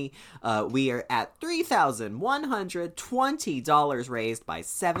money. We are at $3,120 raised by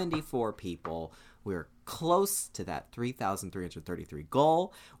 74 people. We're close to that 3,333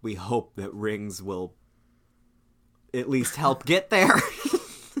 goal. We hope that Rings will at least help get there.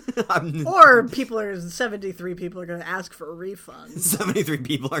 Or 73 people are going to ask for refunds. 73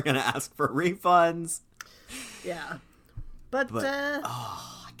 people are going to ask for refunds. Yeah. But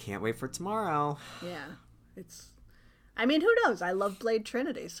I can't wait for tomorrow. yeah. I mean, who knows? I love Blade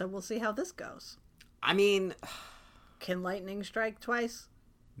Trinity, so we'll see how this goes. I mean, Can lightning strike twice?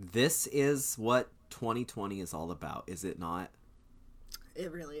 this is what 2020 is all about, is it not?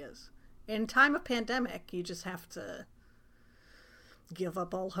 It really is. In time of pandemic, you just have to give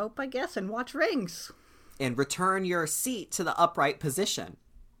up all hope, I guess, and watch Rings. And return your seat to the upright position.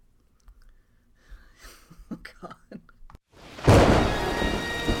 Oh, God.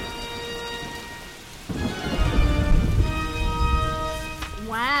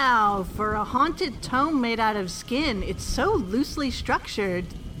 Wow, for a haunted tome made out of skin, it's so loosely structured,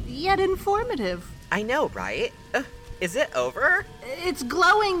 yet informative. I know, right? Is it over? It's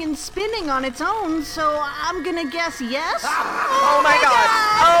glowing and spinning on its own, so I'm gonna guess yes? Oh my god!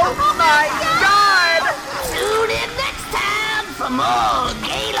 Oh my god! Tune in next time for more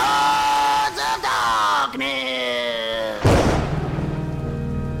Gaylords of Darkness.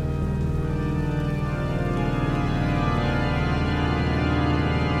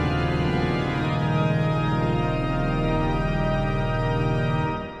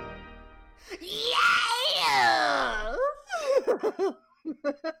 Yeah!